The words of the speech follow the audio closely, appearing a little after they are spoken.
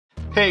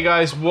Hey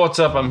guys, what's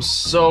up? I'm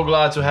so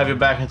glad to have you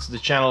back into the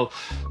channel.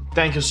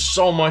 Thank you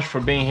so much for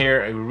being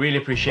here. I really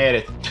appreciate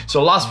it.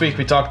 So last week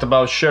we talked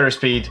about shutter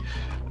speed,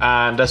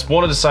 and that's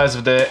one of the sides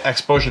of the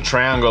exposure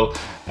triangle.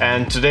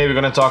 And today we're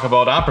going to talk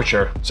about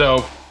aperture.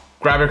 So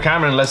grab your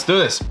camera and let's do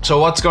this. So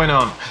what's going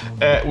on?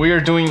 We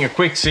are doing a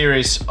quick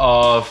series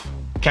of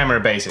camera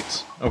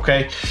basics,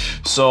 okay?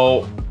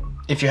 So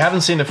if you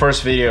haven't seen the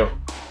first video,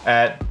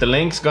 the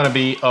link's gonna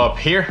be up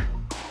here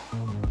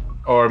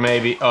or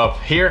maybe up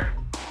here.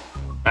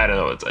 I don't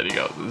know what side you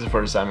go. This is the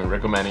first time I'm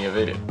recommending a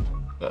video,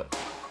 but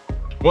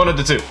one of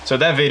the two. So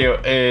that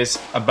video is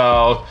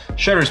about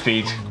shutter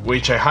speed,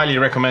 which I highly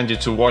recommend you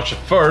to watch it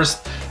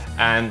first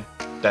and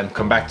then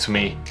come back to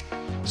me.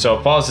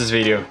 So pause this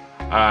video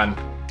and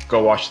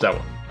go watch that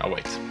one. I'll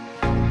wait.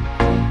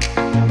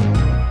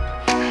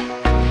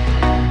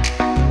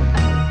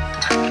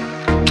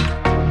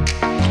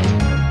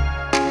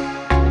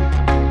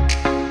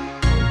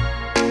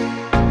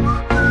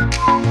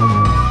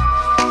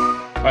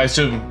 I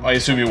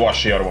assume you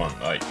watched the other one.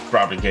 I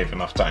probably gave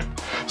enough time.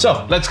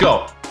 So let's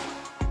go.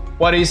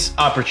 What is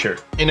aperture?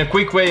 In a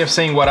quick way of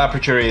saying what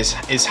aperture is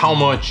how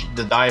much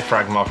the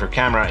diaphragm of your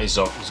camera is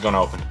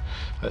gonna open.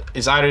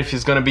 It's either if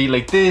it's gonna be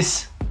like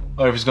this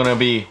or if it's gonna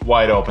be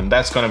wide open.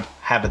 That's gonna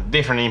have a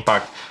different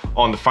impact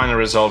on the final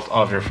result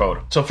of your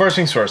photo. So first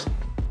things first,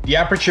 the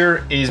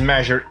aperture is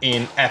measured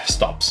in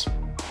f-stops.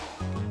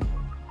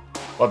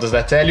 What does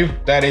that tell you?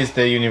 That is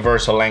the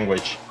universal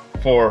language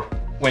for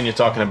when you're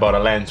talking about a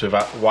lens with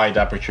a wide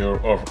aperture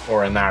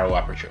or a narrow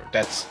aperture.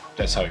 That's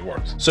how it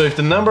works. So if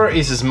the number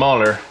is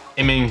smaller,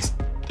 it means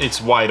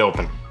it's wide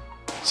open,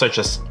 such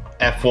as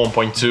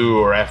f1.2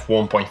 or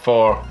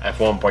f1.4,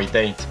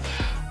 f1.8.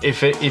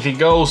 If it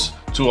goes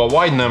to a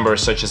wide number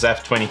such as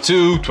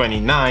f22,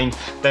 29,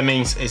 that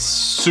means it's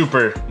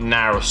super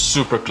narrow,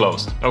 super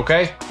closed.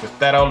 Okay, with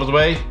that out of the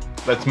way,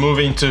 let's move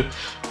into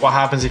what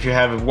happens if you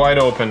have it wide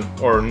open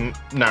or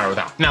narrow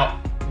down.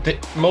 Now, the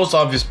most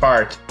obvious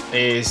part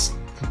is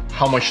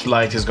how much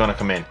light is gonna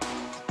come in.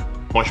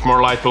 Much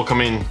more light will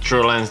come in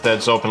through a lens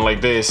that's open like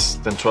this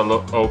than to a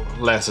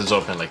lens that's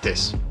open like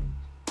this.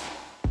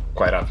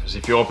 Quite obvious.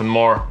 If you open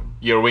more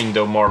your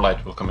window, more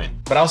light will come in.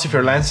 But also if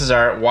your lenses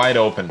are wide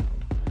open,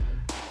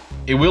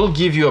 it will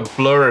give you a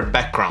blurred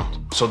background.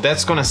 So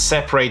that's gonna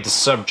separate the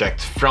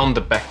subject from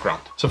the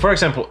background. So for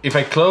example, if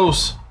I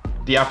close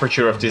the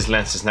aperture of these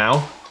lenses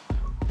now,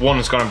 one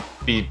is gonna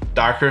be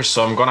darker,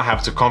 so I'm gonna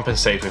have to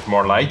compensate with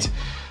more light.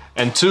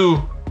 And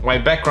two, my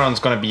background is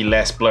gonna be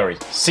less blurry.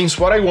 Since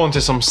what I want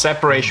is some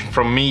separation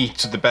from me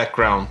to the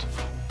background,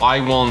 I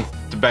want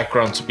the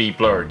background to be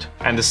blurred.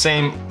 And the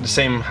same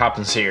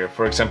happens here.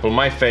 For example,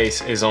 my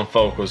face is on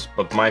focus,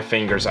 but my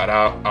fingers are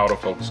out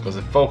of focus because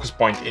the focus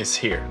point is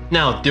here.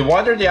 Now, the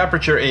wider the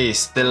aperture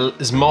is, the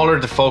smaller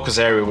the focus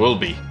area will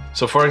be.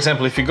 So for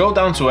example, if you go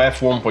down to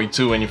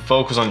f1.2 and you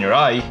focus on your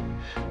eye,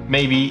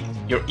 maybe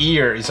your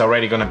ear is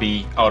already gonna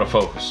be out of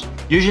focus.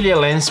 Usually a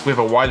lens with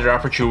a wider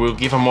aperture will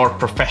give a more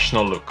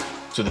professional look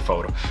to the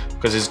photo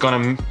because it's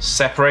gonna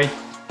separate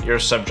your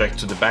subject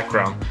to the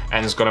background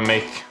and it's gonna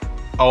make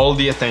all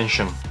the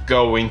attention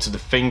go into the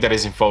thing that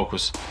is in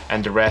focus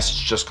and the rest is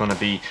just gonna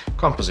be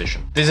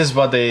composition. This is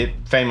what the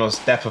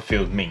famous depth of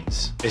field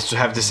means, is to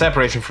have the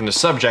separation from the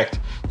subject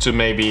to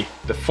maybe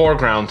the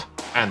foreground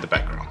and the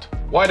background.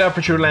 Wide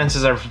aperture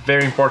lenses are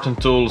very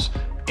important tools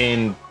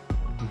in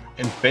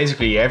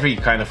basically every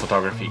kind of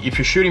photography. If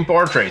you're shooting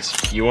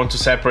portraits, you want to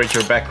separate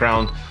your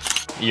background,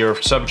 your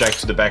subject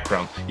to the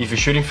background. If you're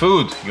shooting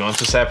food, you want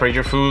to separate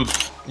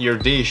your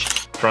dish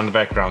from the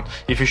background.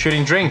 If you're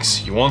shooting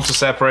drinks, you want to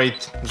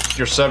separate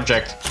your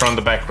subject from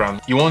the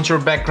background. You want your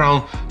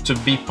background to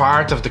be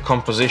part of the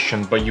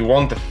composition, but you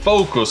want the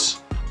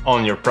focus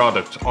on your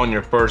product, on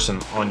your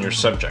person, on your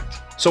subject.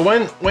 So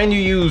when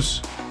you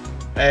use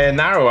a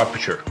narrow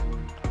aperture,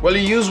 well,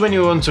 you use when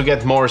you want to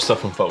get more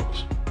stuff in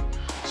focus.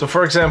 So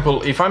for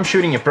example, if I'm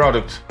shooting a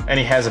product and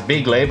it has a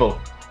big label,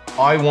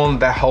 I want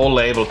that whole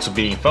label to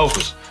be in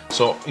focus.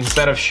 So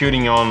instead of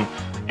shooting on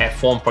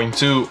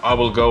f1.2, I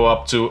will go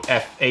up to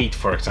f8,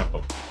 for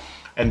example.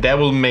 And that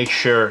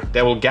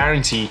will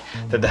guarantee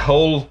that the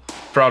whole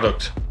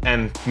product,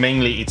 and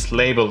mainly its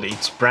label,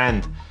 its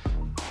brand,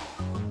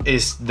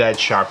 is dead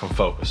sharp on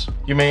focus.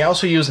 You may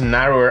also use a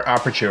narrower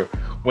aperture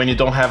when you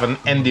don't have an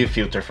ND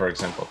filter, for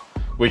example,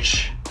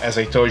 which, as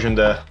I told you in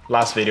the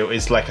last video,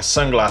 is like a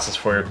sunglasses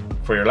for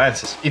your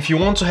lenses. If you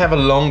want to have a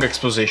long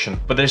exposition,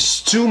 but there's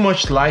too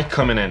much light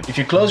coming in, if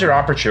you close your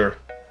aperture,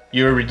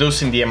 you're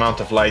reducing the amount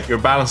of light, you're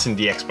balancing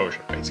the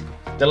exposure, basically.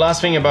 The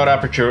last thing about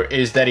aperture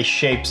is that it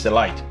shapes the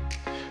light.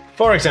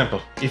 For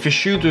example, if you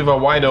shoot with a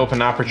wide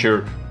open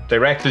aperture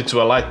directly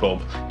to a light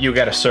bulb, you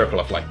get a circle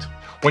of light.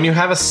 When you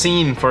have a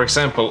scene, for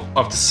example,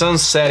 of the sun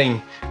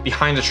setting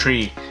behind a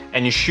tree,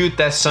 and you shoot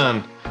that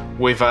sun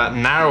with a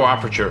narrow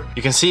aperture,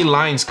 you can see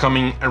lines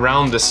coming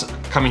from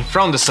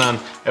the sun.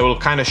 It will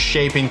kind of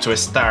shape into a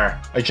star.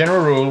 A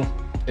general rule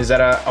is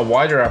that a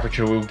wider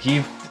aperture will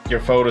give your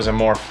photos a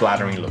more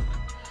flattering look.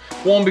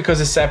 One, because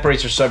it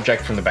separates your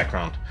subject from the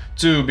background.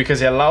 2,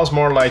 because it allows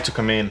more light to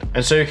come in,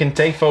 and so you can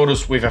take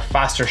photos with a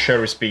faster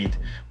shutter speed,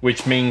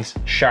 which means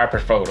sharper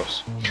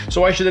photos.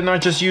 So why should I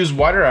not just use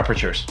wider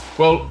apertures?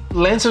 Well,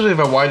 lenses with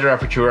a wider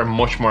aperture are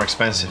much more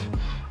expensive,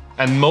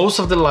 and most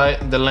of the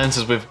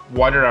lenses with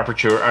wider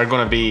aperture are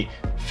going to be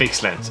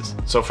fixed lenses.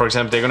 So for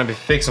example, they're going to be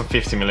fixed on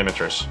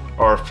 50mm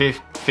or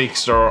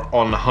fixed or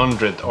on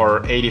 100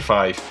 or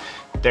 85.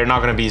 They're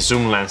not going to be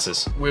zoom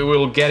lenses. We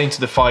will get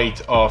into the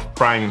fight of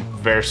prime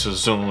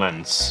versus zoom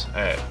lens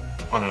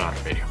on another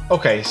video.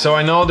 Okay, so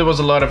I know there was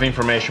a lot of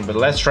information, but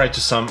let's try to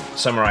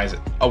summarize it.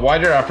 A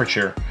wider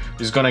aperture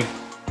is going to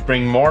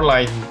bring more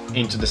light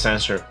into the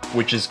sensor,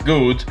 which is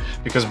good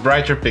because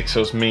brighter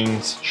pixels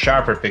means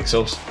sharper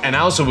pixels, and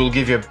also will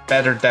give you a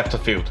better depth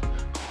of field,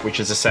 which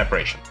is a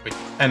separation.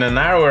 And a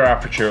narrower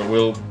aperture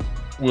will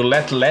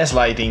let less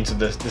light into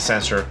the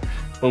sensor,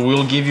 but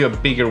will give you a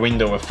bigger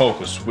window of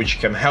focus, which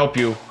can help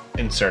you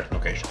in certain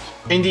occasions.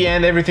 In the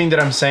end, everything that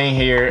I'm saying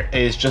here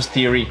is just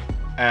theory,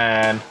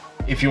 and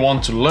if you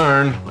want to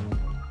learn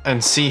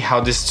and see how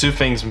these two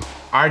things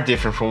are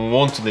different from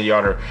one to the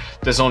other,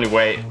 there's only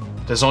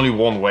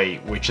one way,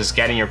 which is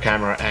getting your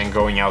camera and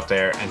going out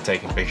there and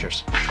taking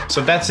pictures.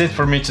 So that's it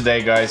for me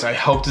today, guys. I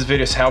hope this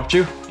video has helped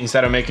you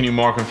instead of making you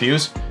more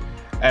confused.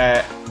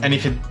 And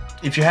if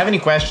you have any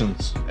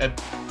questions,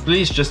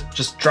 please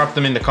just drop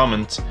them in the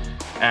comments,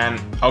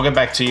 and I'll get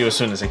back to you as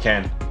soon as I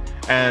can.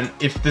 And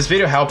if this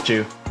video helped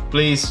you,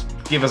 please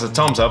give us a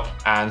thumbs up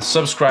and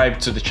subscribe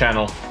to the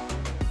channel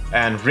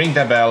and ring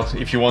that bell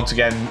if you want to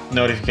get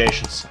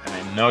notifications, and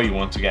I know you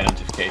want to get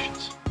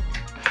notifications.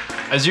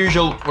 As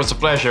usual, it was a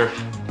pleasure,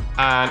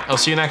 and I'll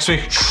see you next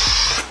week.